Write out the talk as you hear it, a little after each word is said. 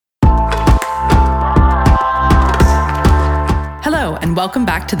Hello, and welcome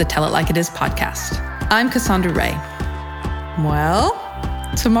back to the Tell It Like It Is podcast. I'm Cassandra Ray. Well,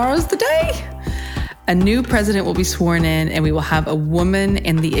 tomorrow's the day. A new president will be sworn in, and we will have a woman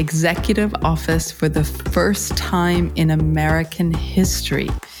in the executive office for the first time in American history.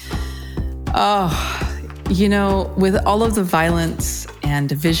 Oh, you know, with all of the violence and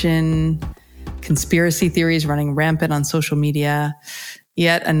division, conspiracy theories running rampant on social media,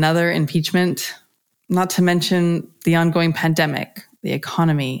 yet another impeachment, not to mention the ongoing pandemic, the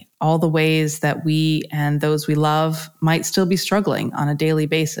economy, all the ways that we and those we love might still be struggling on a daily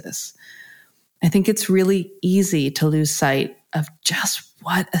basis. I think it's really easy to lose sight of just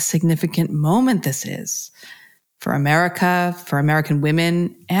what a significant moment this is for America, for American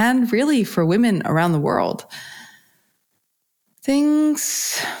women, and really for women around the world.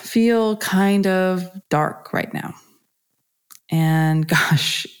 Things feel kind of dark right now. And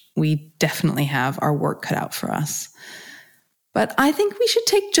gosh, we definitely have our work cut out for us. But I think we should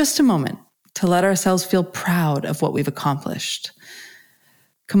take just a moment to let ourselves feel proud of what we've accomplished.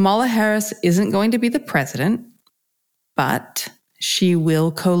 Kamala Harris isn't going to be the president, but she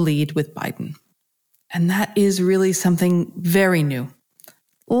will co-lead with Biden. And that is really something very new,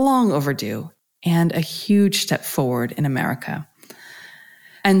 long overdue, and a huge step forward in America.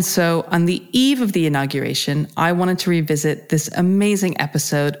 And so on the eve of the inauguration, I wanted to revisit this amazing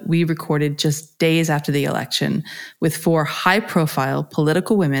episode we recorded just days after the election with 4 high-profile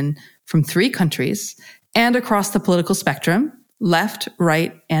political women from 3 countries and across the political spectrum, left,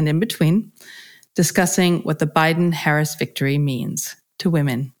 right, and in between, discussing what the Biden-Harris victory means to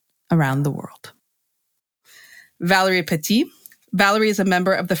women around the world. Valérie Petit. Valérie is a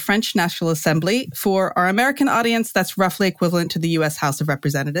member of the French National Assembly. For our American audience, that's roughly equivalent to the U.S. House of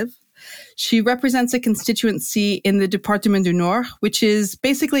Representatives. She represents a constituency in the Département du Nord, which is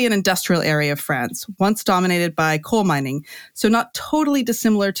basically an industrial area of France, once dominated by coal mining, so not totally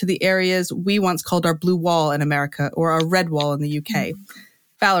dissimilar to the areas we once called our blue wall in America or our red wall in the UK.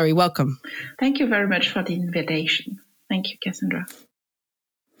 Valérie, welcome. Thank you very much for the invitation. Thank you, Cassandra.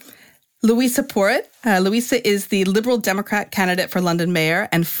 Louisa Porritt. Louisa is the Liberal Democrat candidate for London Mayor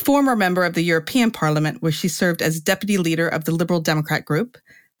and former member of the European Parliament, where she served as deputy leader of the Liberal Democrat group.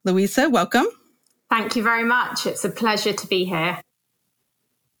 Louisa, welcome. Thank you very much. It's a pleasure to be here.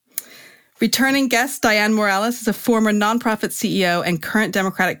 Returning guest Dianne Morales is a former nonprofit CEO and current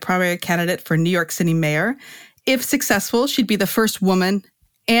Democratic primary candidate for New York City Mayor. If successful, she'd be the first woman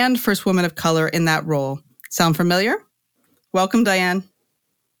and first woman of color in that role. Sound familiar? Welcome, Dianne.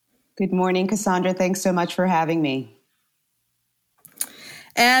 Good morning, Cassandra. Thanks so much for having me.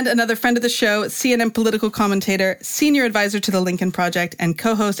 And another friend of the show, CNN political commentator, senior advisor to the Lincoln Project, and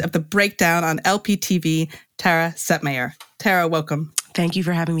co-host of The Breakdown on LPTV, Tara Setmayer. Tara, welcome. Thank you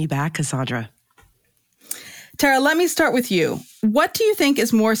for having me back, Cassandra. Tara, let me start with you. What do you think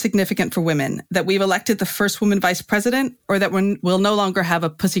is more significant for women, that we've elected the first woman vice president, or that we'll no longer have a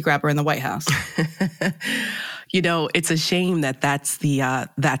pussy grabber in the White House? You know, it's a shame that that's the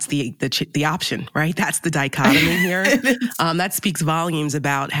option, right? That's the dichotomy here. That speaks volumes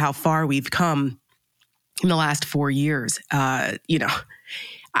about how far we've come in the last 4 years.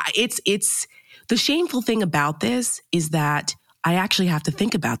 It's the shameful thing about this is that I actually have to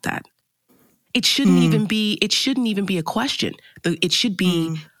think about that. It shouldn't even be a question. It should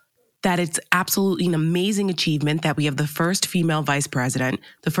be that it's absolutely an amazing achievement that we have the first female vice president,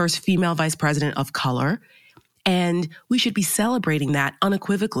 the first female vice president of color. And we should be celebrating that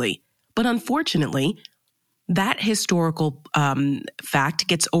unequivocally. But unfortunately, that historical fact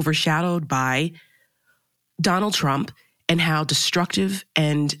gets overshadowed by Donald Trump and how destructive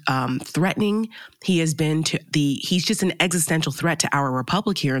and threatening he has been he's just an existential threat to our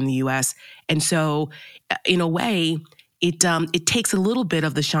republic here in the U.S. And so, in a way, it takes a little bit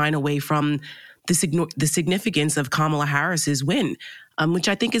of the shine away from the significance of Kamala Harris's win. Which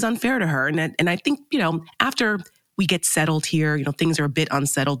I think is unfair to her. And I think, after we get settled here, things are a bit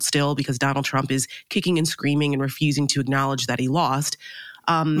unsettled still because Donald Trump is kicking and screaming and refusing to acknowledge that he lost.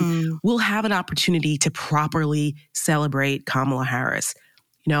 We'll have an opportunity to properly celebrate Kamala Harris.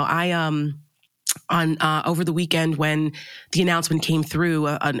 Over the weekend when the announcement came through,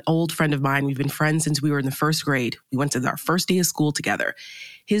 an old friend of mine, we've been friends since we were in the first grade. We went to our first day of school together.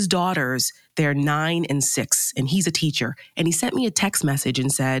 His daughters, they're 9 and 6, and he's a teacher. And he sent me a text message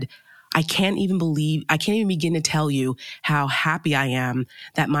and said, I can't even begin to tell you how happy I am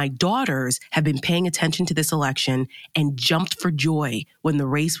that my daughters have been paying attention to this election and jumped for joy when the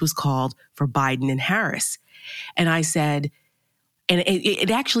race was called for Biden and Harris. And I said, and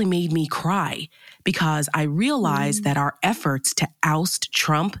it actually made me cry because I realized that our efforts to oust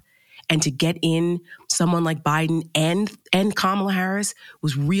Trump And to get in someone like Biden and Kamala Harris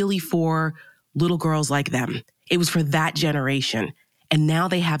was really for little girls like them. It was for that generation. And now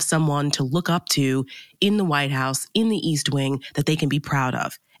they have someone to look up to in the White House, in the East Wing, that they can be proud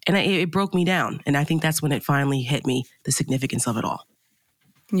of. And it broke me down. And I think that's when it finally hit me, the significance of it all.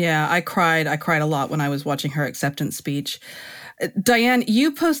 Yeah, I cried. I cried a lot when I was watching her acceptance speech. Diane,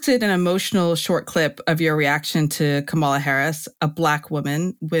 you posted an emotional short clip of your reaction to Kamala Harris, a Black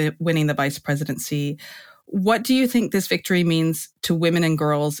woman winning the vice presidency. What do you think this victory means to women and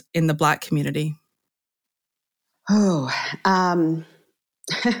girls in the Black community?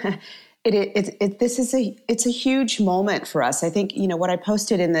 It's a huge moment for us. I think, what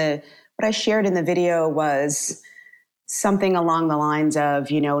I shared in the video was something along the lines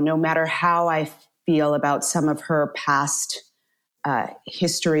of, no matter how I feel about some of her past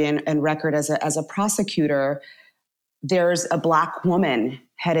history and record as a prosecutor, there's a Black woman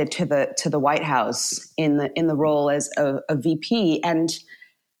headed to the White House in the role as a VP. And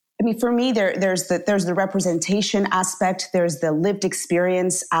I mean, for me, there's the representation aspect, there's the lived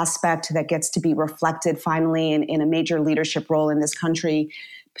experience aspect that gets to be reflected finally in a major leadership role in this country.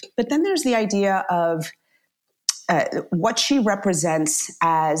 But then there's the idea of what she represents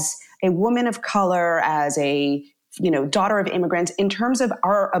as a woman of color, as a daughter of immigrants, in terms of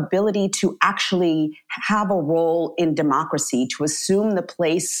our ability to actually have a role in democracy, to assume the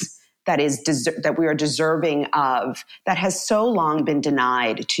place that we are deserving of, that has so long been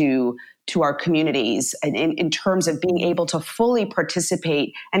denied to our communities, and in terms of being able to fully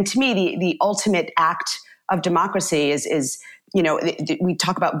participate. And to me, the ultimate act of democracy is we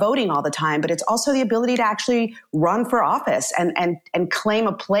talk about voting all the time, but it's also the ability to actually run for office and claim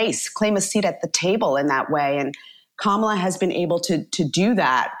a seat at the table in that way. And Kamala has been able to do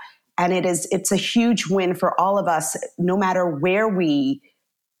that. And it's a huge win for all of us, no matter where we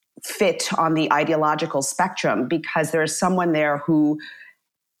fit on the ideological spectrum, because there is someone there who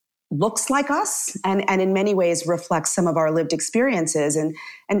looks like us and in many ways reflects some of our lived experiences. And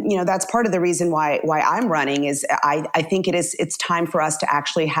that's part of the reason why I'm running is I think it's time for us to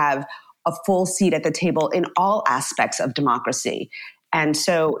actually have a full seat at the table in all aspects of democracy. And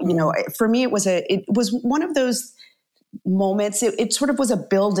so, for me, it was one of those moments. It sort of was a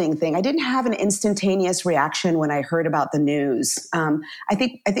building thing. I didn't have an instantaneous reaction when I heard about the news. I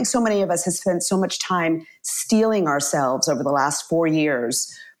think so many of us have spent so much time steeling ourselves over the last 4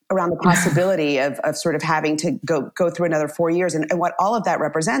 years around the possibility of sort of having to go through another 4 years and what all of that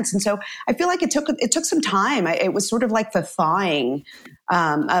represents. And so I feel like it took some time. It was sort of like the thawing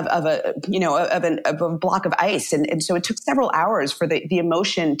of a block of ice. And so it took several hours for the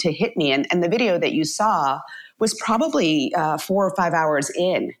emotion to hit me. And the video that you saw was probably 4 or 5 hours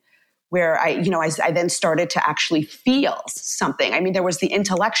in, where I then started to actually feel something. I mean, there was the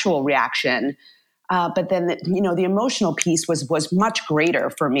intellectual reaction, but then the emotional piece was much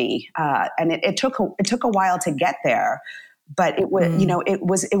greater for me, and it took a while to get there, but it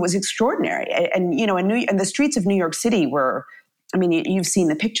was it was extraordinary. And and the streets of New York City were. I mean, you've seen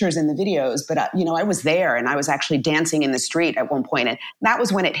the pictures and the videos, but I was there and I was actually dancing in the street at one point, and that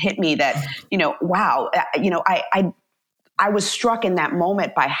was when it hit me that wow, I was struck in that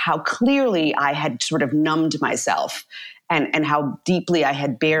moment by how clearly I had sort of numbed myself and how deeply I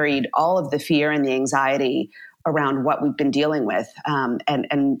had buried all of the fear and the anxiety around what we've been dealing with, and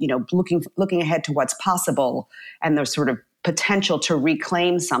looking ahead to what's possible and the sort of potential to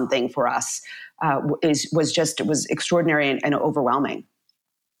reclaim something for us was extraordinary and overwhelming.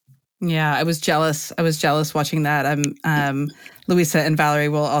 Yeah, I was jealous. Watching that. Louisa and Valerie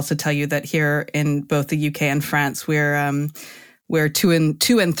will also tell you that here in both the UK and France, we're 2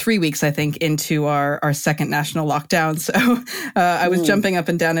 and 3 weeks, I think, into our second national lockdown. So I was jumping up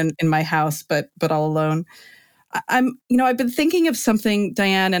and down in my house, but all alone. I've been thinking of something,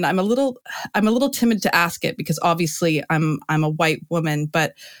 Diane, and I'm a little timid to ask it because obviously I'm a white woman,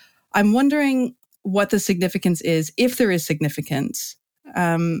 but I'm wondering what the significance is, if there is significance,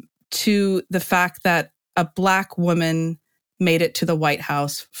 to the fact that a Black woman made it to the White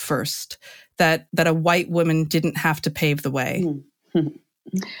House first, that a white woman didn't have to pave the way.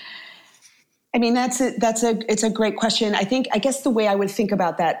 I mean, it's a great question. I guess the way I would think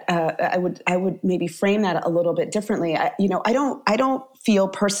about that, I would maybe frame that a little bit differently. I don't feel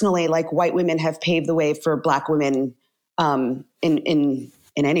personally like white women have paved the way for Black women in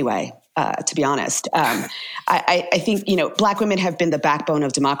any way. To be honest, I think Black women have been the backbone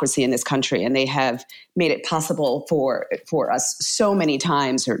of democracy in this country, and they have made it possible for us so many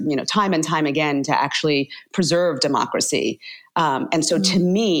times, or time and time again, to actually preserve democracy. And so, to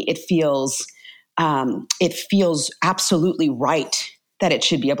me, it feels absolutely right that it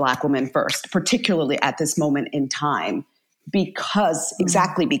should be a Black woman first, particularly at this moment in time,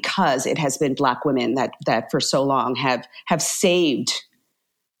 exactly because it has been Black women that for so long have saved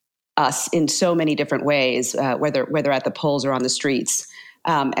us in so many different ways, whether at the polls or on the streets.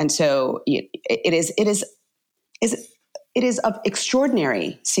 And so it is of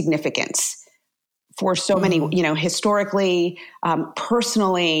extraordinary significance for so many, historically,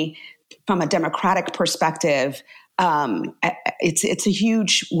 personally, from a democratic perspective. It's a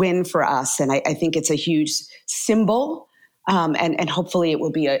huge win for us. And I think it's a huge symbol. And hopefully it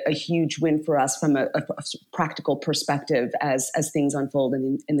will be a huge win for us from a practical perspective as things unfold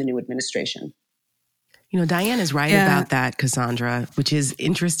in the new administration. Diane is right about that, Cassandra, which is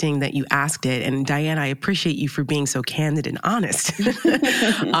interesting that you asked it. And Diane, I appreciate you for being so candid and honest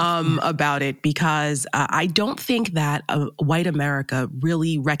about it, because I don't think that white America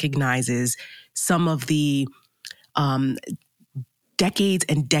really recognizes some of the decades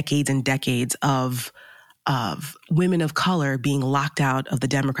and decades and decades of women of color being locked out of the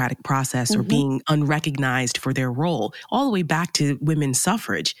democratic process or being unrecognized for their role, all the way back to women's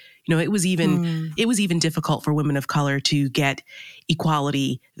suffrage. It was even difficult for women of color to get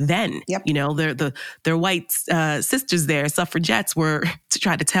equality then. Yep. Their white sisters there, suffragettes, were to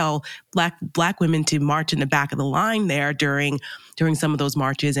try to tell black women to march in the back of the line there during some of those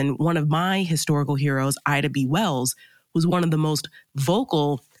marches. And one of my historical heroes, Ida B. Wells, was one of the most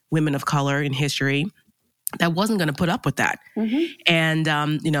vocal women of color in history that wasn't going to put up with that. And,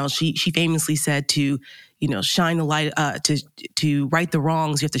 she famously said to shine the light, to right the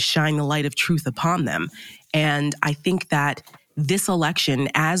wrongs, you have to shine the light of truth upon them. And I think that this election,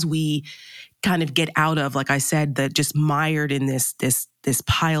 as we kind of get out of, like I said, the just mired in this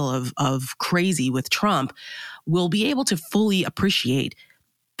pile of crazy with Trump, we'll be able to fully appreciate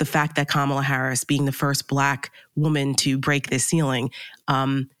the fact that Kamala Harris, being the first Black woman to break this ceiling,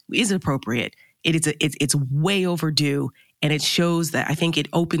 is appropriate. It's way overdue, and it shows that I think it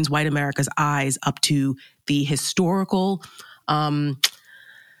opens white America's eyes up to the historical,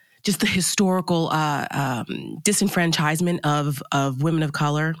 disenfranchisement of women of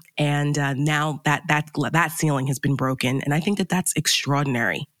color, and now that ceiling has been broken, and I think that that's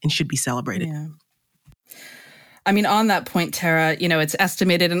extraordinary and should be celebrated. Yeah. I mean, on that point, Tara, it's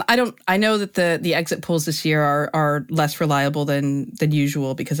estimated, and I know that the exit polls this year are less reliable than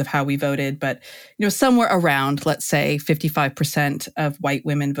usual because of how we voted, but somewhere around, let's say, 55% of white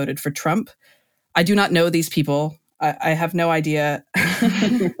women voted for Trump. I do not know these people. I have no idea.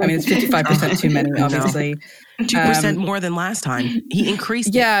 I mean, it's 55% too many, obviously. 2% more than last time. He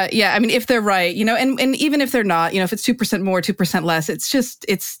increased it. Yeah. I mean, if they're right, and even if they're not, if it's 2% more, 2% less, it's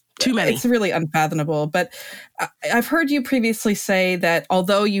too many. It's really unfathomable. But I've heard you previously say that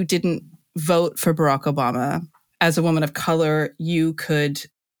although you didn't vote for Barack Obama, as a woman of color, you could,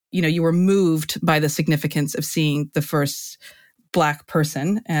 you were moved by the significance of seeing the first Black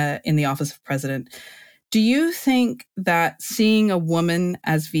person in the office of president. Do you think that seeing a woman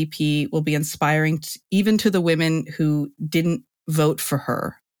as VP will be inspiring even to the women who didn't vote for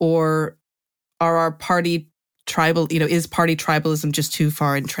her? Or are our party tribal, is party tribalism just too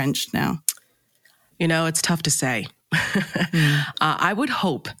far entrenched now? It's tough to say. I would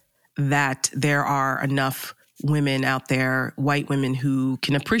hope that there are enough women out there, white women, who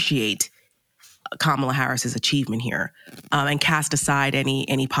can appreciate Kamala Harris's achievement here and cast aside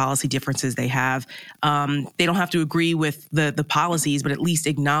any policy differences they have. They don't have to agree with the policies, but at least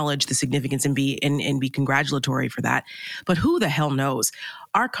acknowledge the significance and be congratulatory for that. But who the hell knows?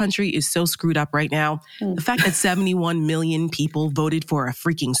 Our country is so screwed up right now. The fact that 71 million people voted for a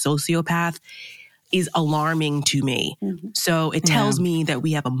freaking sociopath is alarming to me. So it tells me that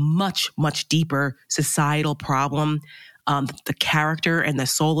we have a much, much deeper societal problem. The character and the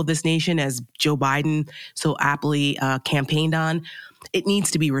soul of this nation, as Joe Biden so aptly campaigned on, it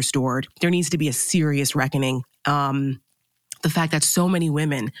needs to be restored. There needs to be a serious reckoning. The fact that so many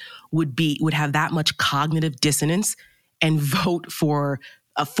women would have that much cognitive dissonance and vote for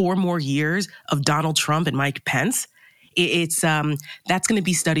 4 more years of Donald Trump and Mike Pence, it's that's going to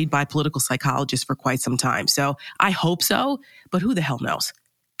be studied by political psychologists for quite some time. So I hope so, but who the hell knows?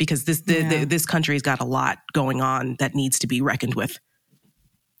 Because this country's got a lot going on that needs to be reckoned with.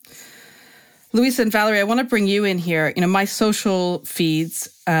 Louisa and Valerie, I want to bring you in here. My social feeds,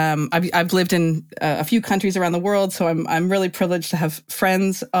 I've lived in a few countries around the world, so I'm really privileged to have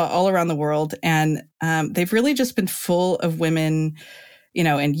friends all around the world. And they've really just been full of women,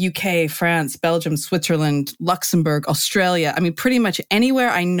 in UK, France, Belgium, Switzerland, Luxembourg, Australia. I mean, pretty much anywhere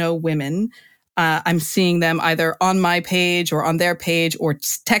I know women, I'm seeing them either on my page or on their page, or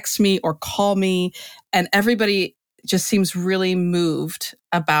text me or call me. And everybody just seems really moved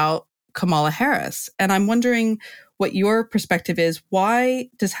about Kamala Harris. And I'm wondering what your perspective is. Why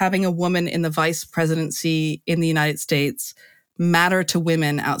does having a woman in the vice presidency in the United States matter to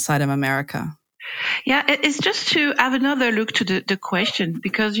women outside of America? Yeah, it's just to have another look to the question,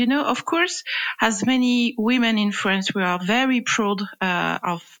 because, of course, as many women in France, we are very proud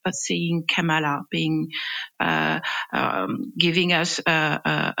of seeing Kamala being giving us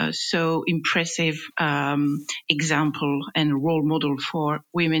a so impressive example and role model for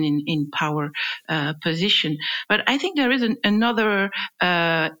women in power position. But I think there is another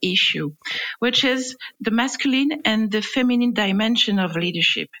issue, which is the masculine and the feminine dimension of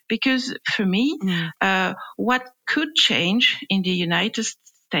leadership. Because for me, what could change in the United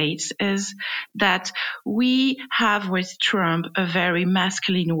States is that we have with Trump a very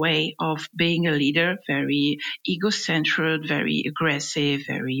masculine way of being a leader, very egocentric, very aggressive,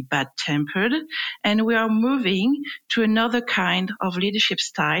 very bad-tempered. And we are moving to another kind of leadership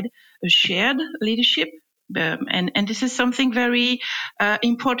style, a shared leadership. And this is something very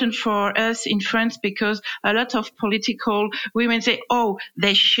important for us in France, because a lot of political women say,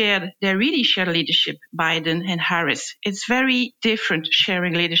 they really share leadership, Biden and Harris. It's very different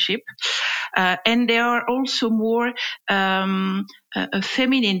sharing leadership. And they are also more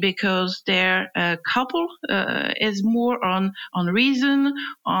feminine, because their couple is more on reason,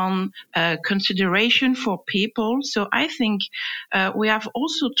 on consideration for people. So I think we have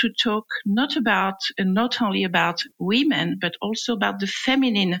also to talk not only about women, but also about the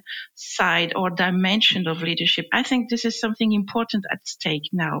feminine side or dimension of leadership. I think this is something important at stake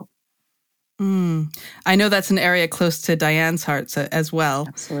now. I know that's an area close to Diane's heart as well.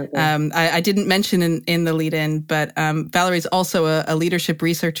 Absolutely. I didn't mention in the lead-in, but Valerie's also a leadership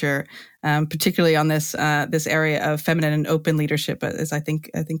researcher, particularly on this area of feminine and open leadership, is I think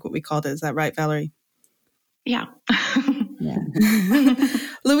what we called it. Is that right, Valerie? Yeah.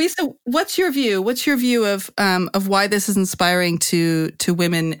 Louisa, what's your view? What's your view of why this is inspiring to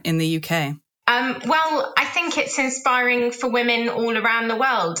women in the UK? Well, I think it's inspiring for women all around the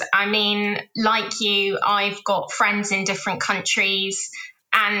world. I mean, like you, I've got friends in different countries,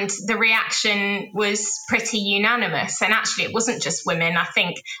 and the reaction was pretty unanimous. And actually, it wasn't just women. I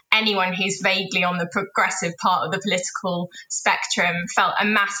think anyone who's vaguely on the progressive part of the political spectrum felt a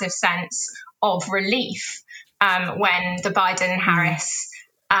massive sense of relief when the Biden-Harris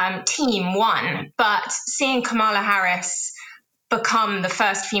team won. But seeing Kamala Harris become the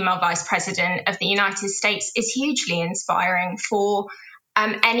first female vice president of the United States is hugely inspiring for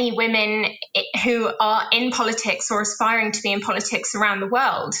any women who are in politics or aspiring to be in politics around the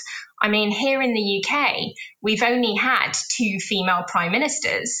world. I mean, here in the UK, we've only had 2 female prime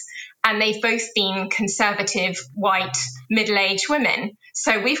ministers, and they've both been conservative, white, middle-aged women.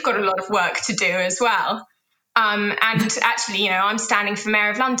 So we've got a lot of work to do as well. And actually, I'm standing for Mayor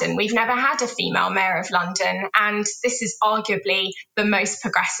of London. We've never had a female Mayor of London, and this is arguably the most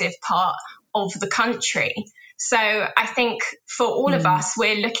progressive part of the country. So I think for all of us,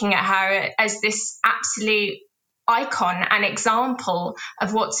 we're looking at her as this absolute icon and example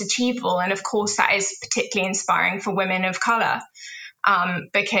of what's achievable. And of course, that is particularly inspiring for women of colour,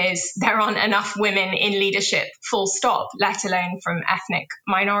 because there aren't enough women in leadership, full stop, let alone from ethnic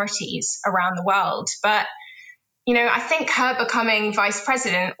minorities around the world. But I think her becoming vice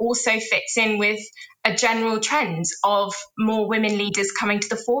president also fits in with a general trend of more women leaders coming to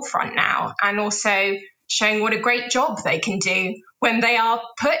the forefront now, and also showing what a great job they can do when they are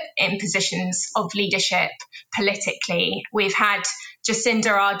put in positions of leadership politically. We've had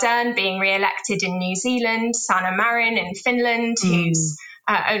Jacinda Ardern being re-elected in New Zealand, Sanna Marin in Finland, who's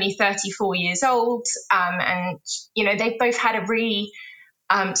only 34 years old. And they've both had a really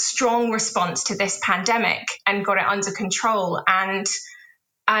strong response to this pandemic and got it under control. And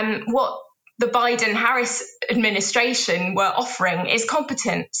what the Biden-Harris administration were offering is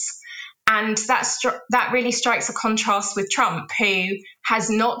competence. And that really strikes a contrast with Trump, who has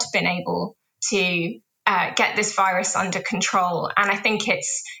not been able to get this virus under control. And I think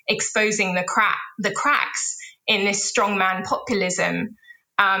it's exposing the cracks in this strongman populism,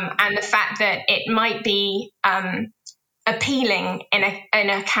 and the fact that it might be appealing in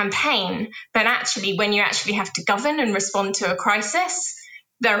a campaign, but actually when you actually have to govern and respond to a crisis,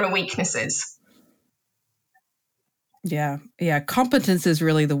 there are weaknesses. Yeah. Competence is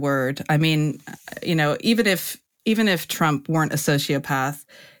really the word. I mean, even if Trump weren't a sociopath,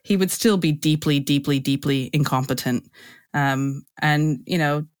 he would still be deeply, deeply, deeply incompetent. And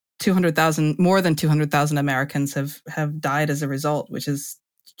 200,000, more than 200,000 Americans have died as a result, which is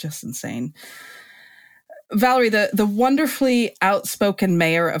just insane. Valerie, the wonderfully outspoken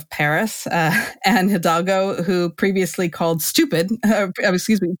mayor of Paris, Anne Hidalgo, who previously called Trump stupid,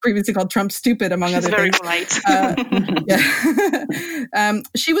 among She's other very things. polite.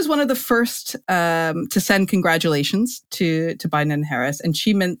 She was one of the first to send congratulations to Biden and Harris, and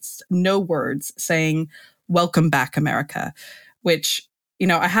she minced no words, saying, "Welcome back, America," which,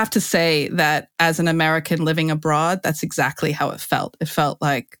 I have to say that as an American living abroad, that's exactly how it felt. It felt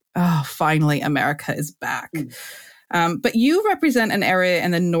like, oh, finally, America is back. But you represent an area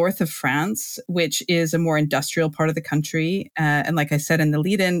in the north of France, which is a more industrial part of the country. And like I said in the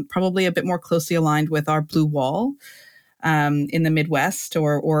lead-in, probably a bit more closely aligned with our blue wall in the Midwest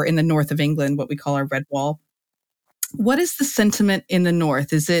or in the north of England, what we call our red wall. What is the sentiment in the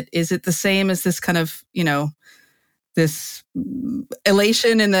north? Is it the same as this kind of, this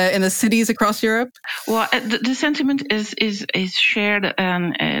elation in the cities across Europe? Well, the sentiment is shared,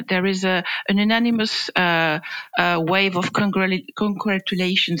 and there is an unanimous wave of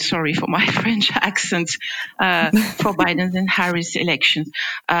congratulations. Sorry for my French accent for Biden and Harris elections.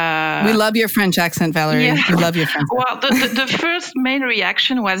 We love your French accent, Valerie. Yeah. We love your French accent. Well, the first main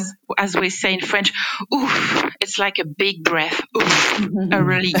reaction was, as we say in French, oof. It's like a big breath, oof, a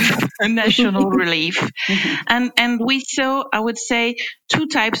relief, a national relief, and we saw, I would say, two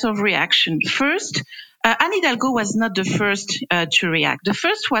types of reaction. First, Anne Hidalgo was not the first to react. The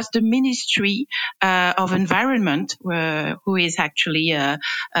first was the Ministry of Environment, who is actually a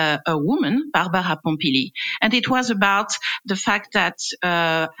woman, Barbara Pompili. And it was about the fact that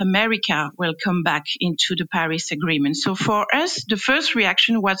America will come back into the Paris Agreement. So for us, the first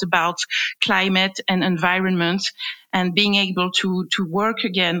reaction was about climate and environment and being able to work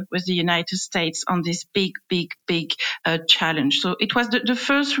again with the United States on this big challenge. So it was the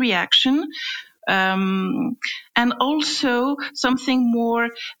first reaction. And also something more,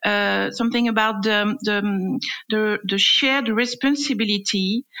 something about the shared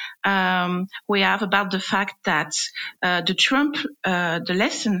responsibility we have about the fact that the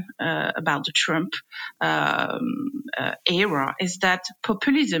lesson about the Trump era is that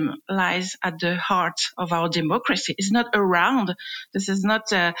populism lies at the heart of our democracy. It's not around. This is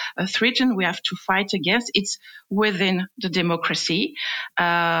not a threat we have to fight against. It's within the democracy,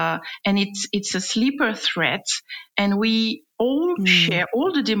 and it's a sleeper threat. And we all share,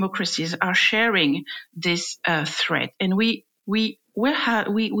 all the democracies are sharing this threat, and we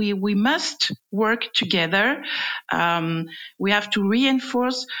must work together. We have to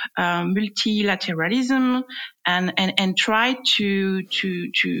reinforce multilateralism and try to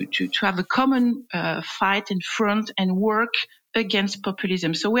have a common fight in front and work against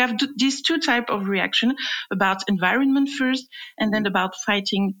populism. So we have these two types of reaction about environment first, and then about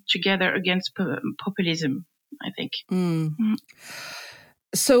fighting together against populism, I think.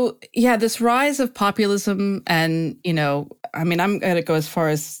 So, yeah, this rise of populism and, I'm going to go as far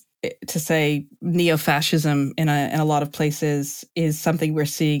as to say neo-fascism in a lot of places is something we're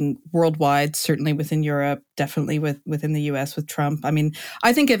seeing worldwide, certainly within Europe, definitely within the US with Trump. I mean,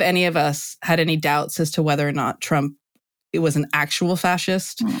 I think if any of us had any doubts as to whether or not Trump was an actual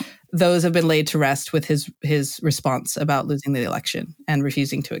fascist, those have been laid to rest with his response about losing the election and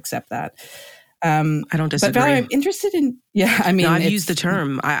refusing to accept that. I don't disagree. But Valerie, I'm interested in, I've used the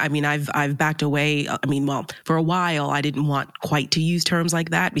term. I've backed away. For a while, I didn't want quite to use terms like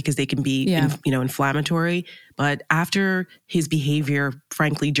that because they can be, inflammatory. But after his behavior,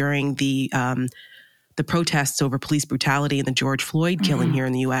 frankly, during the protests over police brutality and the George Floyd killing here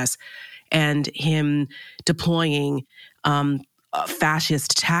in the U.S., and him deploying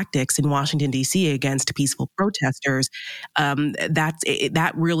fascist tactics in Washington, D.C. against peaceful protesters,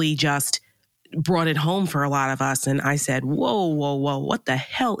 that really just brought it home for a lot of us. And I said, whoa, what the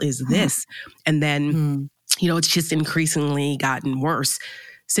hell is this? And then, it's just increasingly gotten worse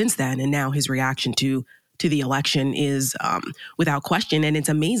since then. And now his reaction to the election is without question. And it's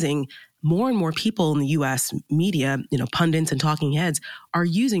amazing. More and more people in the U.S. media, pundits and talking heads are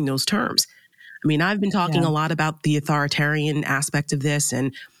using those terms. I mean, I've been talking a lot about the authoritarian aspect of this,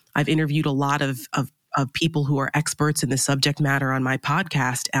 and I've interviewed a lot of people who are experts in the subject matter on my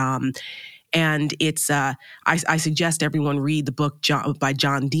podcast. And it's, I suggest everyone read the book by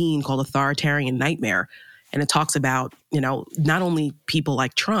John Dean called Authoritarian Nightmare. And it talks about, not only people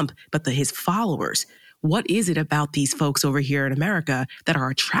like Trump, but his followers. What is it about these folks over here in America that are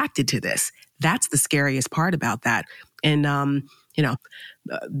attracted to this? That's the scariest part about that. And,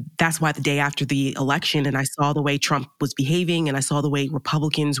 that's why the day after the election, and I saw the way Trump was behaving, and I saw the way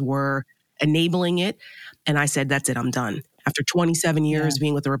Republicans were enabling it, and I said, that's it, I'm done. After 27 years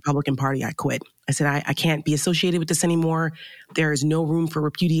being with the Republican Party, I quit. I said, I can't be associated with this anymore. There is no room for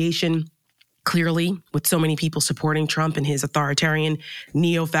repudiation. clearly, with so many people supporting Trump and his authoritarian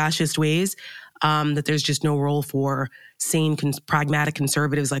neo-fascist ways, that there's just no role for sane, pragmatic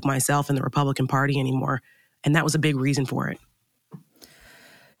conservatives like myself in the Republican Party anymore. And that was a big reason for it.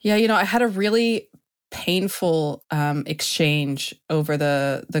 Yeah, I had a really painful exchange over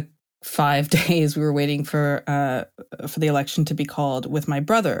the 5 days we were waiting for the election to be called with my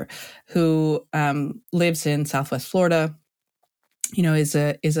brother, who lives in Southwest Florida.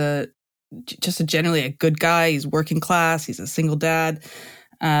 Is just generally a good guy. He's working class. He's a single dad.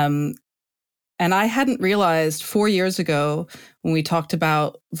 And I hadn't realized 4 years ago when we talked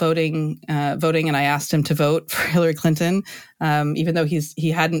about voting, and I asked him to vote for Hillary Clinton, even though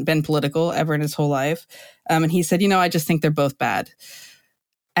he hadn't been political ever in his whole life. And he said, I just think they're both bad.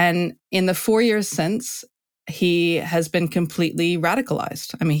 And in the 4 years since, he has been completely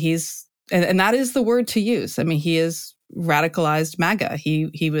radicalized. I mean, and that is the word to use. I mean, he is radicalized MAGA.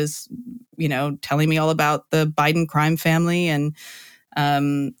 He was, telling me all about the Biden crime family and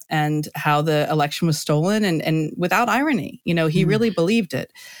how the election was stolen, and without irony, he really believed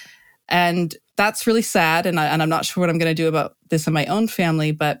it. And that's really sad. And I'm not sure what I'm going to do about this in my own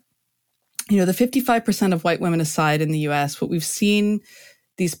family, but, the 55% of white women aside in the US, what we've seen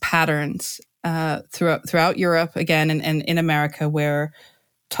these patterns throughout Europe again, and in America, where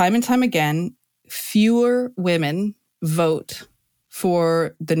time and time again, fewer women vote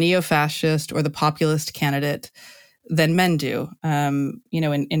for the neo-fascist or the populist candidate than men do.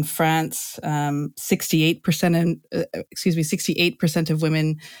 In France, 68% of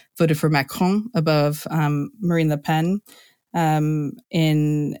women voted for Macron above Marine Le Pen.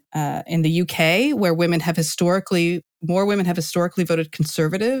 In the UK, where more women have historically voted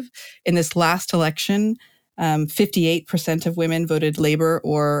Conservative, in this last election, 58% of women voted Labour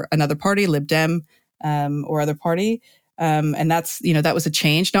or another party, Lib Dem, or other party. And that's, that was a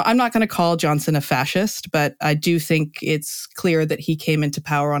change. Now, I'm not going to call Johnson a fascist, but I do think it's clear that he came into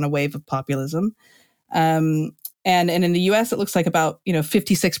power on a wave of populism. And in the US, it looks like about,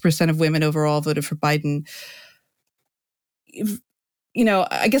 56% of women overall voted for Biden.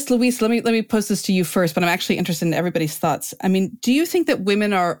 I guess, Louise, let me pose this to you first, but I'm actually interested in everybody's thoughts. I mean, do you think that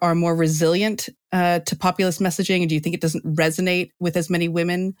women are more resilient to populist messaging? And do you think it doesn't resonate with as many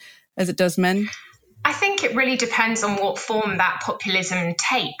women as it does men? I think it really depends on what form that populism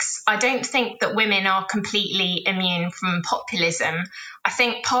takes. I don't think that women are completely immune from populism. I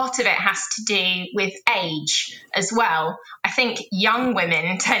think part of it has to do with age as well. I think young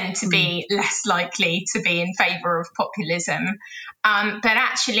women tend to be less likely to be in favour of populism. But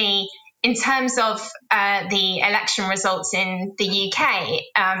actually, in terms of the election results in the UK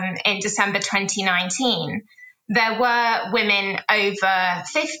in December 2019, there were women over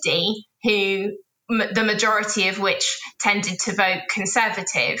 50 who, the majority of which tended to vote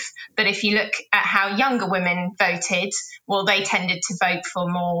Conservative. But if you look at how younger women voted, well, they tended to vote for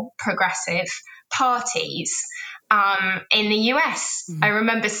more progressive parties. In the US, I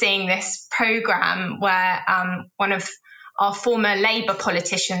remember seeing this program where one of our former Labour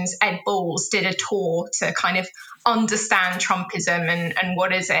politicians, Ed Balls, did a tour to kind of understand Trumpism and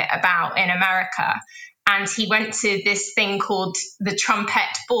what is it about in America. And he went to this thing called the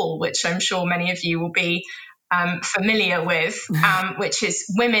Trumpet Ball, which I'm sure many of you will be familiar with, which is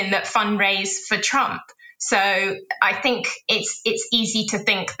women that fundraise for Trump. So I think it's easy to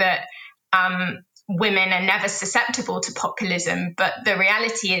think that women are never susceptible to populism, but the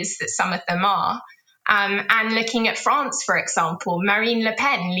reality is that some of them are. And looking at France, for example, Marine Le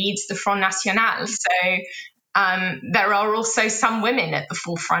Pen leads the Front National. So there are also some women at the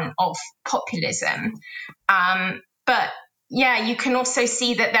forefront of populism. But yeah, you can also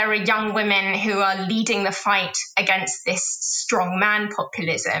see that there are young women who are leading the fight against this strongman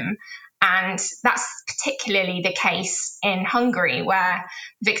populism. And that's particularly the case in Hungary, where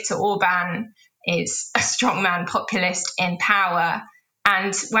Viktor Orban is a strongman populist in power.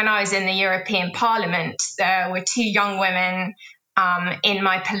 And when I was in the European Parliament, there were two young women in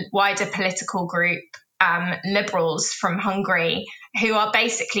my wider political group, liberals from Hungary, who are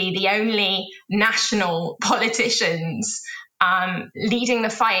basically the only national politicians leading the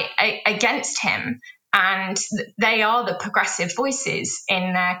fight against him. And they are the progressive voices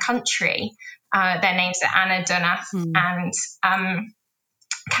in their country. Their names are Anna Donath and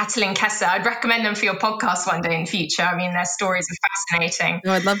Katalin Kessler. I'd recommend them for your podcast one day in future. I mean, their stories are fascinating.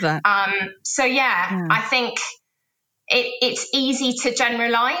 Oh, I'd love that. So yeah, I think it's easy to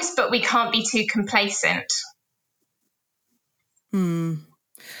generalize, but we can't be too complacent.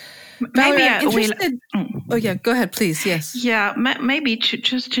 Valerie, I'm interested. Oh yeah, go ahead, please. Yes. Yeah, maybe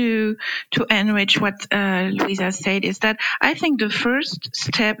to enrich what Louisa said is that I think the first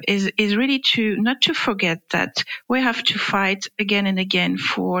step is really to not to forget that we have to fight again and again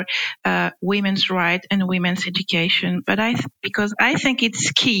for women's rights and women's education. But because I think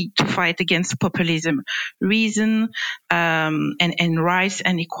it's key to fight against populism, reason and rights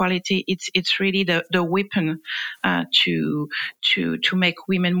and equality. It's really the weapon to make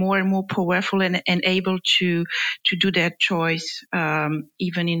women more and more powerful and able to do their choice,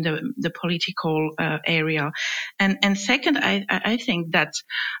 even in the political area. And second, I think that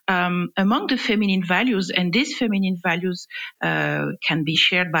among the feminine values, and these feminine values can be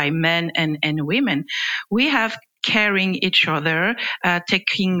shared by men and women, we have caring each other,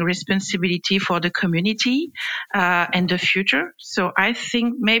 taking responsibility for the community and the future. So I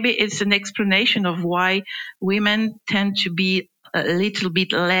think maybe it's an explanation of why women tend to be a little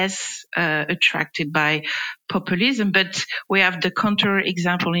bit less attracted by populism. But we have the counter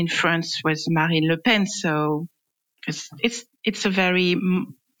example in France with Marine Le Pen. So it's a very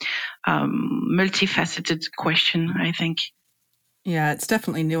multifaceted question, I think. Yeah, it's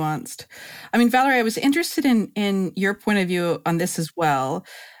definitely nuanced. I mean, Valerie, I was interested in your point of view on this as well.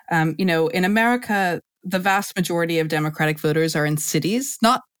 In America, the vast majority of Democratic voters are in cities,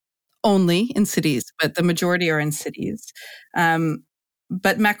 not only in cities, but the majority are in cities.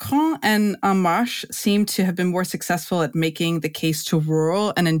 But Macron and En Marche seem to have been more successful at making the case to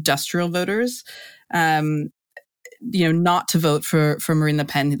rural and industrial voters, not to vote for Marine Le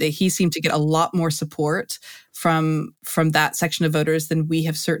Pen. He seemed to get a lot more support from that section of voters than we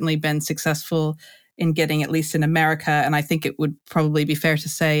have certainly been successful in getting, at least in America. And I think it would probably be fair to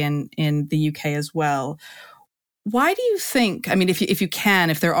say in the UK as well. Why do you think, I mean,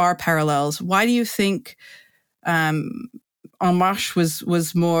 if there are parallels, why do you think En Marche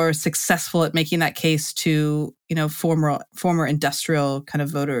was more successful at making that case to, former industrial kind of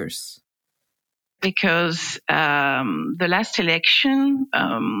voters? Because the last election,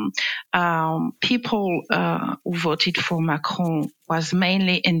 people who voted for Macron was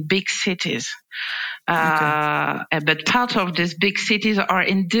mainly in big cities. But part of these big cities are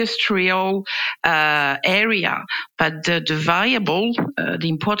industrial area. But the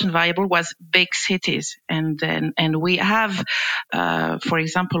important variable was big cities. And we have, for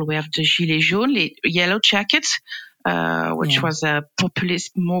example, we have the Gilets jaunes, the yellow jackets, which was a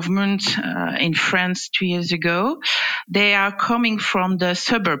populist movement in France 2 years ago. They are coming from the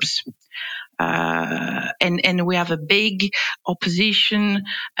suburbs. And we have a big opposition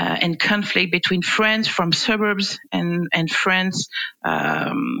and conflict between France from suburbs and France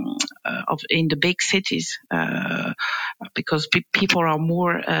in the big cities because people are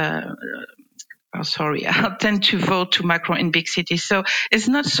more tend to vote to Macron in big cities. So it's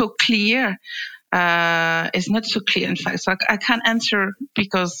not so clear. It's not so clear, in fact. So I can't answer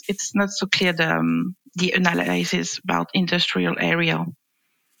because it's not so clear the analysis about industrial area.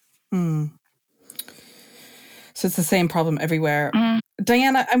 Mm. So it's the same problem everywhere.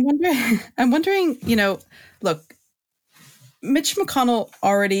 Diana, I'm wondering, look, Mitch McConnell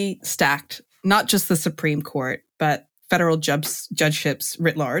already stacked not just the Supreme Court, but federal judgeships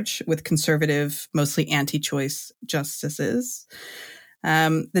writ large with conservative, mostly anti-choice justices.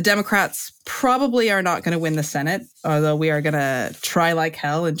 The Democrats probably are not going to win the Senate, although we are going to try like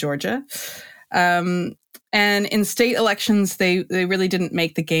hell in Georgia. And in state elections, they really didn't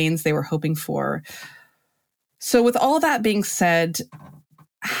make the gains they were hoping for. So with all that being said,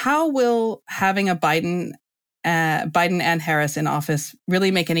 how will having a Biden and Harris in office really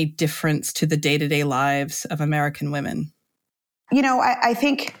make any difference to the day-to-day lives of American women? I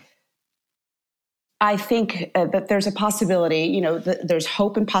think that there's a possibility, there's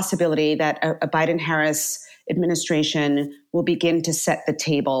hope and possibility that a Biden-Harris administration will begin to set the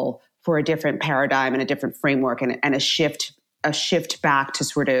table for a different paradigm and a different framework and a shift back to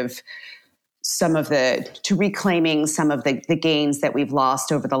sort of reclaiming some of the gains that we've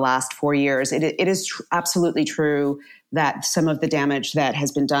lost over the last 4 years. It is absolutely true that some of the damage that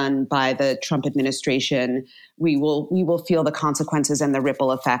has been done by the Trump administration, we will feel the consequences and the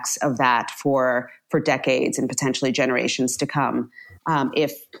ripple effects of that for decades and potentially generations to come.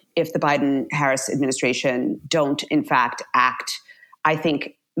 If the Biden-Harris administration don't in fact act, I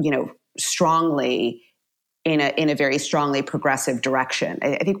think, strongly in a very strongly progressive direction.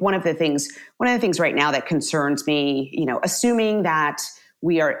 I think one of the things right now that concerns me, assuming that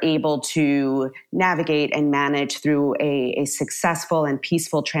we are able to navigate and manage through a successful and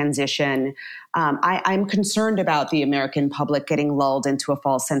peaceful transition, I'm concerned about the American public getting lulled into a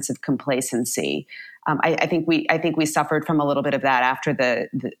false sense of complacency. I think we suffered from a little bit of that after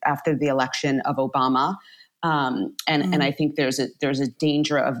the election of Obama, and I think there's a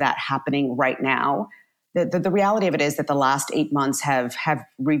danger of that happening right now. The reality of it is that the last 8 months have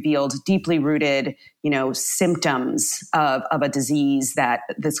revealed deeply rooted, symptoms of a disease that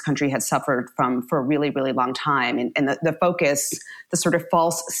this country had suffered from for a really, really long time. And the focus, the sort of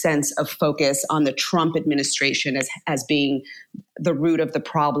false sense of focus on the Trump administration as being the root of the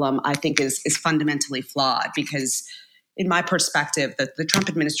problem, I think is fundamentally flawed, because in my perspective, the Trump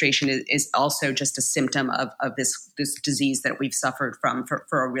administration is also just a symptom of this disease that we've suffered from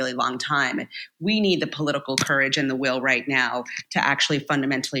for a really long time. We need the political courage and the will right now to actually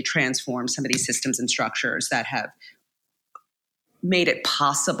fundamentally transform some of these systems and structures that have made it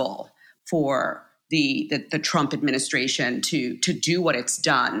possible for the Trump administration to do what it's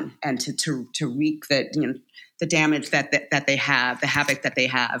done and to wreak the damage that they have, the havoc that they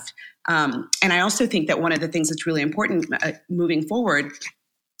have. And I also think that one of the things that's really important moving forward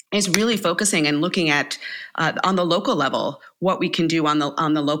is really focusing and looking at on the local level what we can do on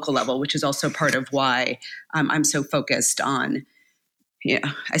the local level, which is also part of why I'm so focused on.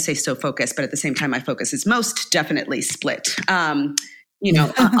 I say so focused, but at the same time, my focus is most definitely split. On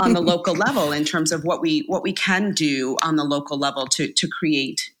the local level in terms of what we can do on the local level to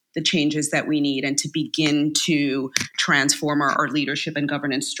create the changes that we need and to begin to transform our leadership and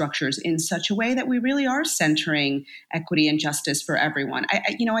governance structures in such a way that we really are centering equity and justice for everyone.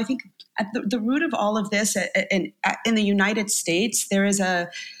 I think at the root of all of this in the United States, there's a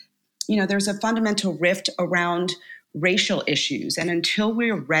fundamental rift around racial issues. And until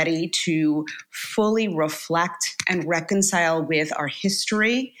we're ready to fully reflect and reconcile with our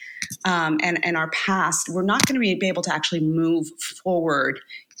history and our past, we're not going to be able to actually move forward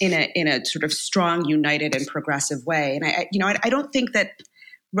in a sort of strong, united, and progressive way. And I don't think that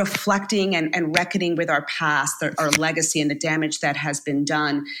reflecting and reckoning with our past, our legacy, and the damage that has been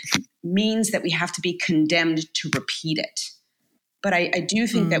done means that we have to be condemned to repeat it. But I do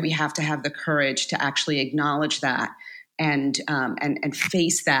think that we have to have the courage to actually acknowledge that and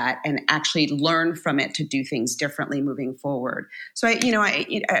face that and actually learn from it to do things differently moving forward. So I'm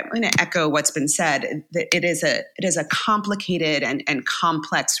going to echo what's been said. That it is a complicated and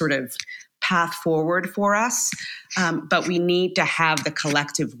complex sort of path forward for us, but we need to have the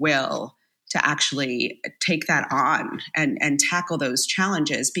collective will to actually take that on and tackle those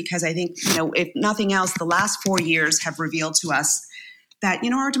challenges. Because I think, if nothing else, the last 4 years have revealed to us that,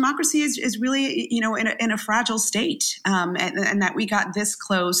 our democracy is really, in a fragile state, and that we got this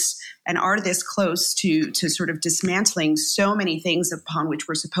close and are this close to sort of dismantling so many things upon which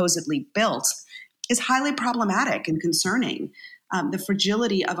we're supposedly built is highly problematic and concerning. The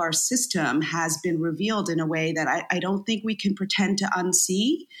fragility of our system has been revealed in a way that I don't think we can pretend to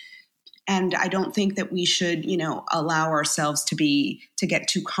unsee. And I don't think that we should, allow ourselves to get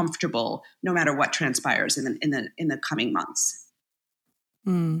too comfortable, no matter what transpires in the coming months.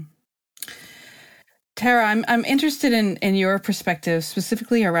 Tara, I'm interested in your perspective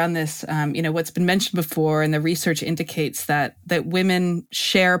specifically around this. What's been mentioned before, and the research indicates that women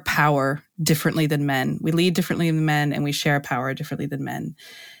share power differently than men. We lead differently than men, and we share power differently than men.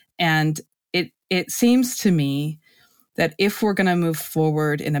 And it seems to me that if we're going to move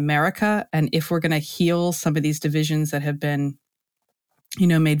forward in America, and if we're going to heal some of these divisions that have been,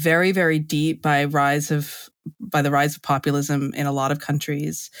 made very, very deep by the rise of populism in a lot of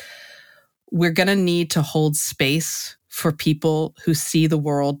countries, we're going to need to hold space for people who see the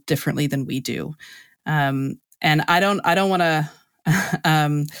world differently than we do. And I don't want to,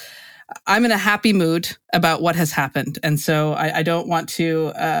 I'm in a happy mood about what has happened. And so I don't want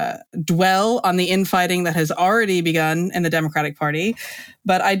to dwell on the infighting that has already begun in the Democratic Party.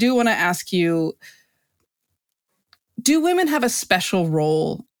 But I do want to ask you, do women have a special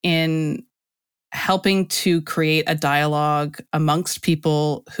role in helping to create a dialogue amongst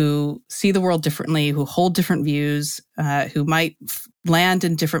people who see the world differently, who hold different views, who might land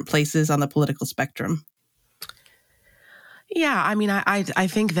in different places on the political spectrum? Yeah, I mean, I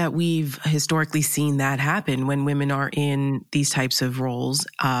think that we've historically seen that happen when women are in these types of roles.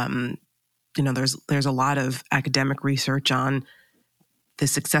 There's a lot of academic research on the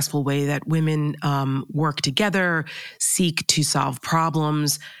successful way that women work together, seek to solve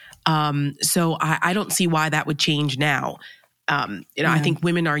problems. So I don't see why that would change now. I think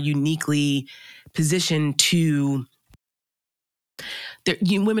women are uniquely positioned to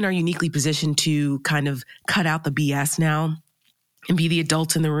kind of cut out the BS now and be the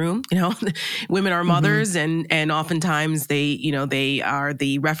adults in the room. Women are mothers, and oftentimes they are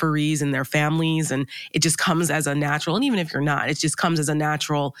the referees in their families, and it just comes as a natural. And even if you're not, it just comes as a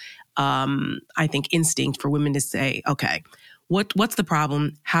natural, I think, instinct for women to say, okay, what's the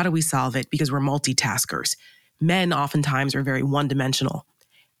problem? How do we solve it? Because we're multitaskers. Men oftentimes are very one-dimensional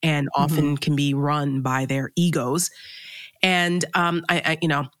and often can be run by their egos. And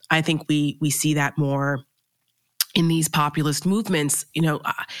I think we see that more in these populist movements.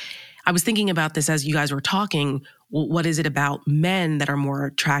 I was thinking about this as you guys were talking. What is it about men that are more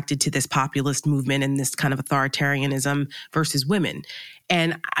attracted to this populist movement and this kind of authoritarianism versus women?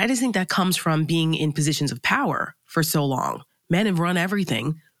 And I just think that comes from being in positions of power for so long. Men have run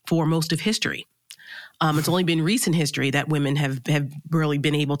everything for most of history. It's only been recent history that women have really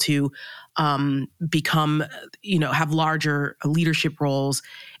been able to become, have larger leadership roles.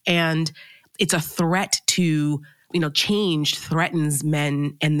 And it's a threat to, change threatens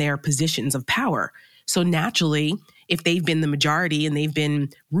men and their positions of power. So naturally, if they've been the majority and they've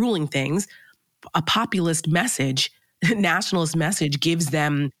been ruling things, a populist message, nationalist message gives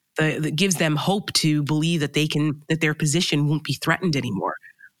them hope to believe that their position won't be threatened anymore.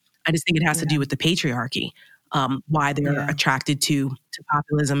 I just think it has to do with the patriarchy, why they're attracted to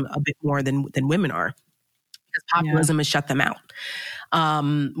populism a bit more than women are, because populism has shut them out,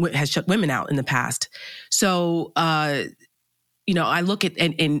 has shut women out in the past. So, I look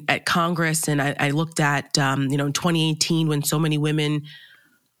at Congress, and I looked at, in 2018 when so many women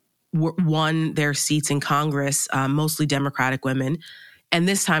won their seats in Congress, mostly Democratic women. And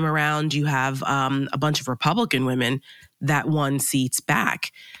this time around, you have a bunch of Republican women that won seats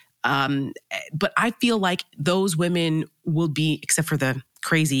back. But I feel like those women will be, except for the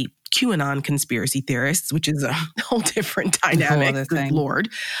crazy QAnon conspiracy theorists, which is a whole different dynamic, good Lord.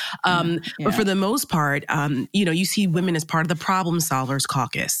 But for the most part, you see women as part of the Problem Solvers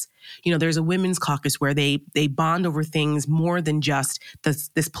Caucus. There's a women's caucus where they bond over things more than just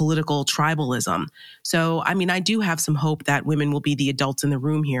this political tribalism. So, I do have some hope that women will be the adults in the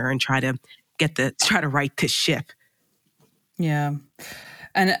room here and try to right this ship. Yeah.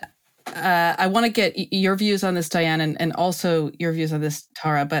 And I want to get your views on this, Diane, and also your views on this,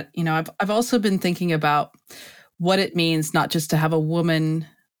 Tara. But, I've also been thinking about what it means not just to have a woman,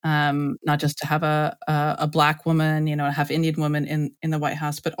 not just to have a Black woman, have Indian woman in the White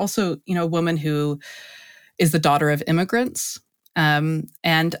House, but also, a woman who is the daughter of immigrants. And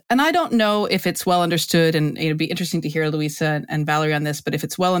I don't know if it's well understood, and it'd be interesting to hear Louisa and Valerie on this, but if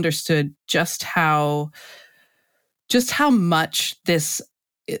it's well understood just how much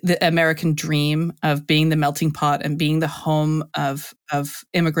the American dream of being the melting pot and being the home of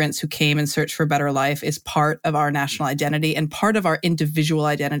immigrants who came in search for a better life is part of our national identity and part of our individual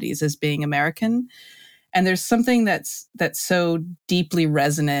identities as being American. And there's something that's so deeply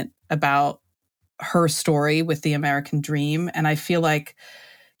resonant about her story with the American dream. And I feel like,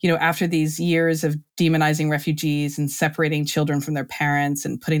 after these years of demonizing refugees and separating children from their parents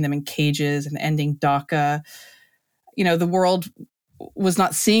and putting them in cages and ending DACA, the world was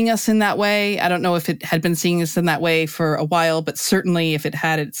not seeing us in that way. I don't know if it had been seeing us in that way for a while, but certainly if it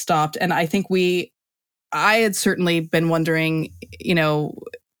had, it stopped. And I think I had certainly been wondering,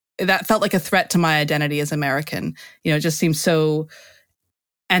 that felt like a threat to my identity as American. It just seems so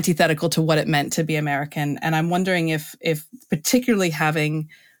antithetical to what it meant to be American. And I'm wondering if particularly having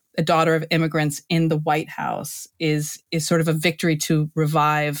a daughter of immigrants in the White House is sort of a victory to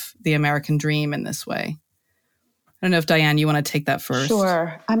revive the American dream in this way. I don't know if, Diane, you want to take that first.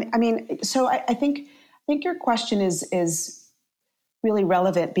 Sure. So I think your question is really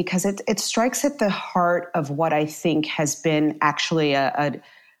relevant because it strikes at the heart of what I think has been actually a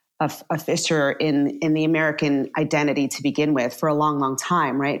fissure in the American identity to begin with for a long, long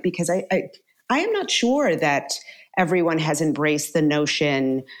time, right? Because I am not sure that everyone has embraced the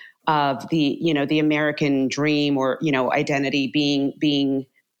notion of the American dream or, identity being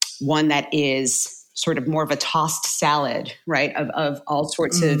one that is sort of more of a tossed salad, right? Of all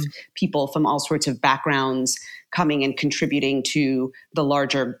sorts of people from all sorts of backgrounds coming and contributing to the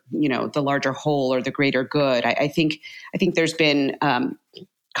larger whole or the greater good. I think there's been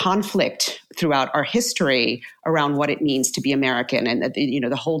conflict throughout our history around what it means to be American, and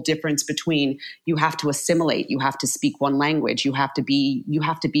the whole difference between you have to assimilate, you have to speak one language, you have to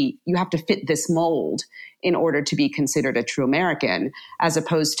fit this mold in order to be considered a true American, as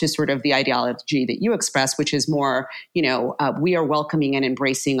opposed to sort of the ideology that you express, which is more, we are welcoming and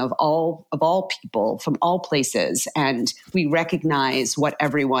embracing of all people from all places, and we recognize what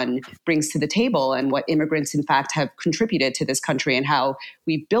everyone brings to the table and what immigrants, in fact, have contributed to this country and how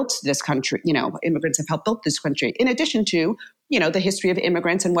we've built this country. Immigrants have helped build this country, in addition to the history of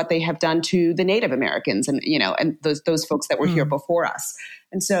immigrants and what they have done to the Native Americans and those folks that were here before us.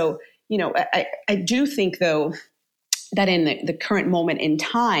 And so, I do think, though, that in the current moment in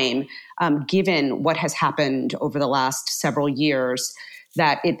time, given what has happened over the last several years,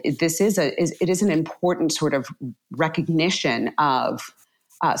 that it is an important sort of recognition of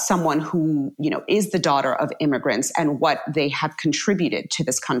someone who, is the daughter of immigrants and what they have contributed to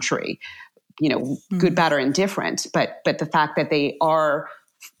this country, good, bad, or indifferent. But the fact that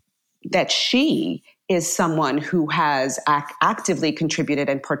that she is someone who has actively contributed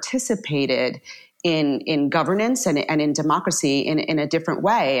and participated in governance and in democracy in a different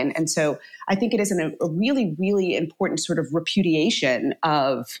way. And so I think it is a really, really important sort of repudiation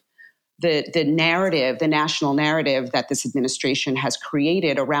of the narrative, the national narrative that this administration has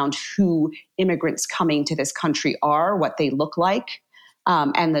created around who immigrants coming to this country are, what they look like,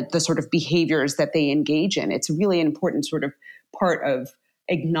 and the sort of behaviors that they engage in. It's really an important sort of part of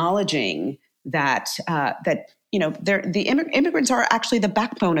acknowledging that the immigrants are actually the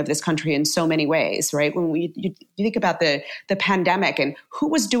backbone of this country in so many ways, right? When you think about the pandemic and who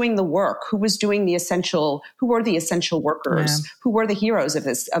was doing the work, who were the essential workers, who were the heroes of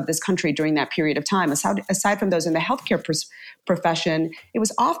this country during that period of time. Aside from those in the healthcare profession, it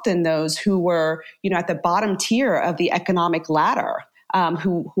was often those who were, at the bottom tier of the economic ladder,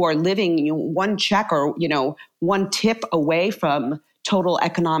 who are living one check or one tip away from total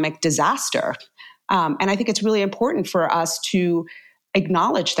economic disaster. And I think it's really important for us to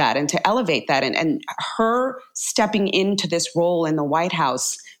acknowledge that and to elevate that. And her stepping into this role in the White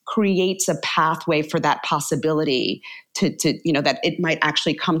House creates a pathway for that possibility to that it might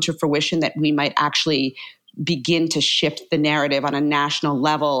actually come to fruition, that we might actually begin to shift the narrative on a national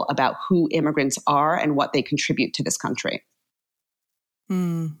level about who immigrants are and what they contribute to this country.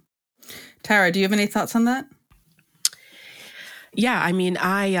 Tara, do you have any thoughts on that? Yeah, I mean,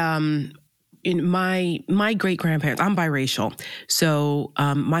 in my great-grandparents, I'm biracial. So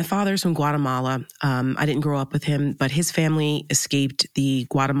my father's from Guatemala. I didn't grow up with him, but his family escaped the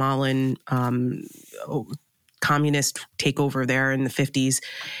Guatemalan communist takeover there in the 50s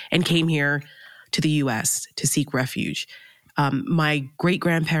and came here to the U.S. to seek refuge. My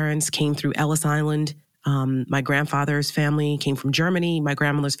great-grandparents came through Ellis Island. My grandfather's family came from Germany. My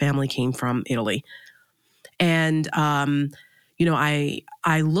grandmother's family came from Italy. And I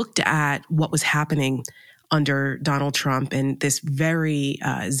looked at what was happening under Donald Trump and this very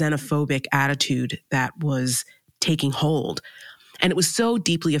xenophobic attitude that was taking hold. And it was so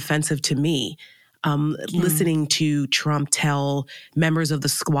deeply offensive to me, listening to Trump tell members of the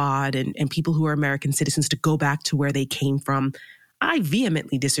Squad and people who are American citizens to go back to where they came from. I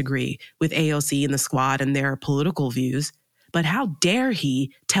vehemently disagree with AOC and the Squad and their political views, but how dare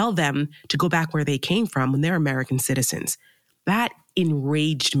he tell them to go back where they came from when they're American citizens? That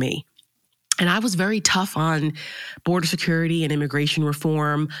enraged me. And I was very tough on border security and immigration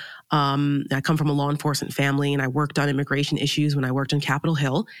reform. I come from a law enforcement family and I worked on immigration issues when I worked on Capitol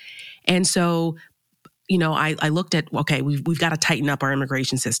Hill. And so, I looked at, okay, we've got to tighten up our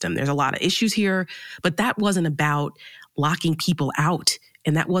immigration system. There's a lot of issues here, but that wasn't about locking people out.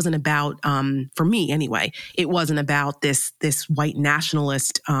 And that wasn't about, for me anyway, it wasn't about this white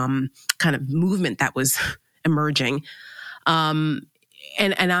nationalist kind of movement that was emerging. And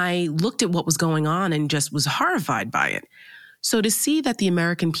I looked at what was going on and just was horrified by it. So to see that the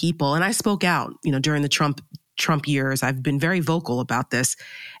American people, and I spoke out, during the Trump years, I've been very vocal about this.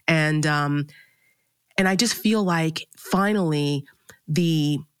 And I just feel like finally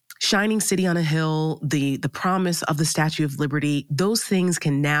the shining city on a hill, the promise of the Statue of Liberty, those things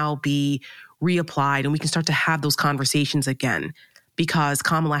can now be reapplied and we can start to have those conversations again because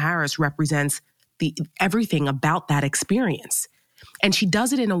Kamala Harris represents everything about that experience. And she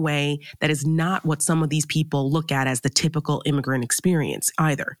does it in a way that is not what some of these people look at as the typical immigrant experience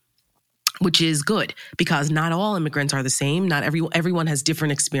either, which is good because not all immigrants are the same. Not everyone has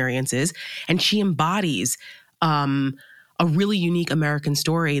different experiences. And she embodies a really unique American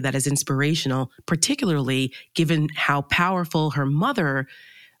story that is inspirational, particularly given how powerful her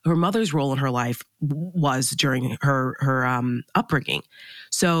mother's role in her life was during her upbringing.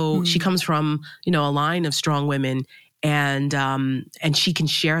 So she comes from, a line of strong women and she can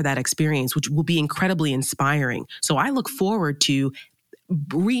share that experience, which will be incredibly inspiring. So I look forward to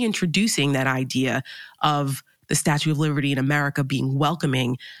reintroducing that idea of the Statue of Liberty in America being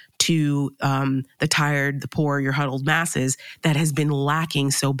welcoming to the tired, the poor, your huddled masses that has been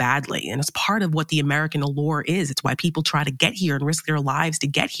lacking so badly. And it's part of what the American allure is. It's why people try to get here and risk their lives to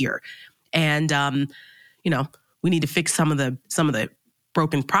get here. And, we need to fix some of the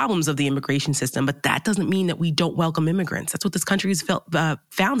broken problems of the immigration system, but that doesn't mean that we don't welcome immigrants. That's what this country is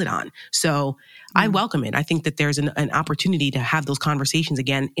founded on. So I welcome it. I think that there's an opportunity to have those conversations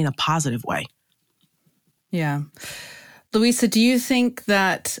again in a positive way. Yeah. Louisa, do you think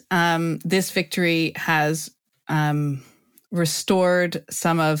that this victory has restored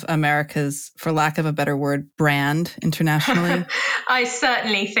some of America's, for lack of a better word, brand internationally? I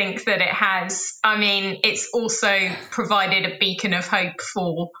certainly think that it has. I mean, it's also provided a beacon of hope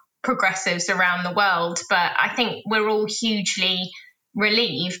for progressives around the world. But I think we're all hugely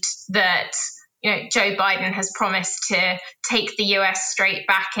relieved that, Joe Biden has promised to take the US straight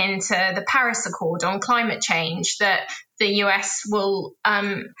back into the Paris Accord on climate change, that the US will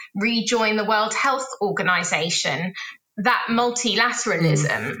rejoin the World Health Organization. That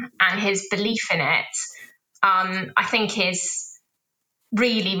multilateralism and his belief in it, I think is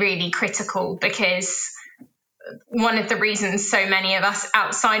really, really critical, because one of the reasons so many of us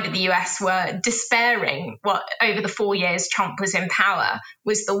outside of the US were despairing over the 4 years Trump was in power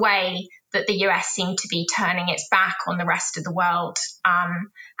was the way that the US seemed to be turning its back on the rest of the world.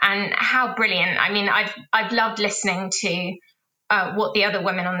 And how brilliant. I mean, I've loved listening to what the other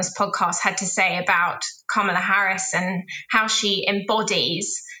women on this podcast had to say about Kamala Harris and how she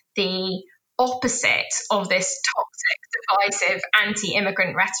embodies the opposite of this toxic, divisive,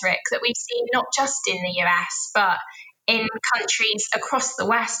 anti-immigrant rhetoric that we've seen not just in the US, but in countries across the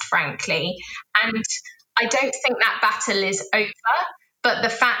West, frankly. And I don't think that battle is over, but the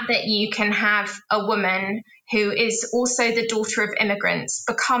fact that you can have a woman who is also the daughter of immigrants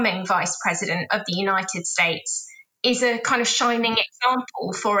becoming vice president of the United States is a kind of shining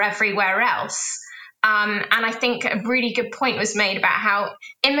example for everywhere else. And I think a really good point was made about how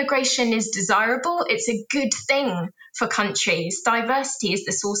immigration is desirable. It's a good thing for countries. Diversity is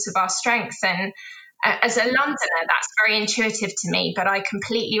the source of our strength. And as a Londoner, that's very intuitive to me, but I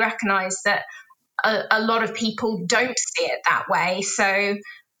completely recognise that a lot of people don't see it that way. So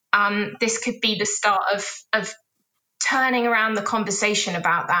this could be the start of turning around the conversation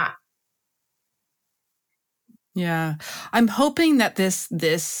about that. Yeah. I'm hoping that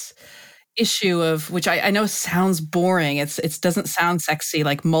this issue of, which I know sounds boring, it doesn't sound sexy,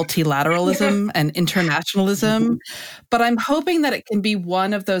 like multilateralism and internationalism, but I'm hoping that it can be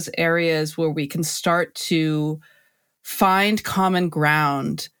one of those areas where we can start to find common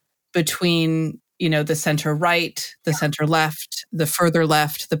ground between, the center right, the center left, the further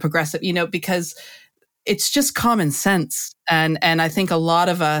left, the progressive, because it's just common sense. And I think a lot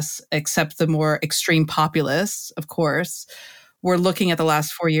of us, except the more extreme populists, of course, we're looking at the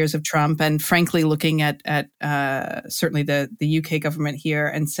last 4 years of Trump and frankly looking at certainly the UK government here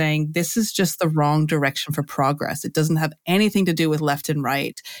and saying, this is just the wrong direction for progress. It doesn't have anything to do with left and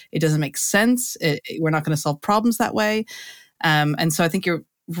right. It doesn't make sense. We're not going to solve problems that way. And so I think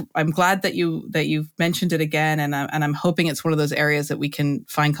I'm glad that you've mentioned it again. And I'm hoping it's one of those areas that we can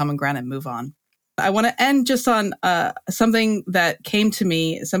find common ground and move on. I want to end just on something that came to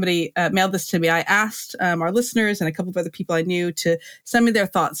me. Somebody mailed this to me. I asked our listeners and a couple of other people I knew to send me their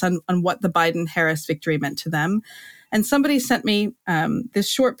thoughts on what the Biden-Harris victory meant to them. And somebody sent me this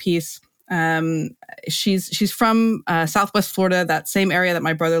short piece. She's from Southwest Florida, that same area that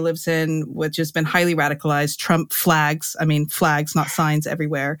my brother lives in, which has been highly radicalized. Trump flags, flags, not signs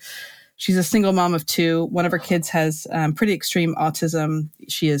everywhere. She's a single mom of two. One of her kids has pretty extreme autism.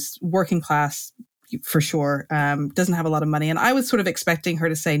 She is working class for sure, doesn't have a lot of money. And I was sort of expecting her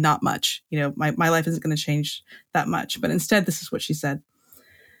to say not much. My life isn't going to change that much. But instead, this is what she said.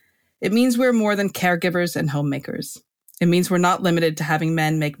 It means we're more than caregivers and homemakers. It means we're not limited to having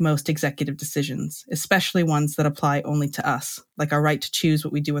men make most executive decisions, especially ones that apply only to us, like our right to choose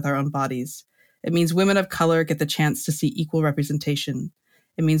what we do with our own bodies. It means women of color get the chance to see equal representation.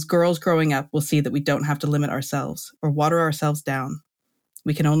 It means girls growing up will see that we don't have to limit ourselves or water ourselves down.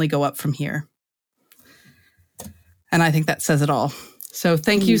 We can only go up from here. And I think that says it all. So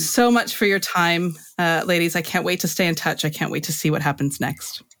thank you so much for your time, ladies. I can't wait to stay in touch. I can't wait to see what happens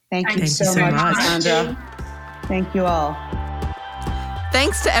next. Thank you so much, Sandra. Thank you all.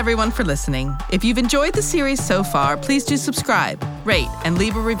 Thanks to everyone for listening. If you've enjoyed the series so far, please do subscribe, rate, and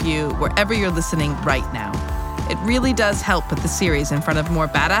leave a review wherever you're listening right now. It really does help put the series in front of more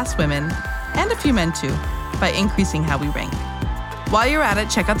badass women, and a few men too, by increasing how we rank. While you're at it,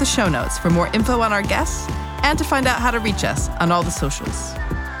 check out the show notes for more info on our guests and to find out how to reach us on all the socials.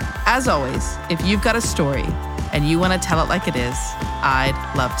 As always, if you've got a story and you want to tell it like it is,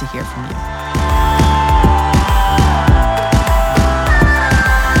 I'd love to hear from you.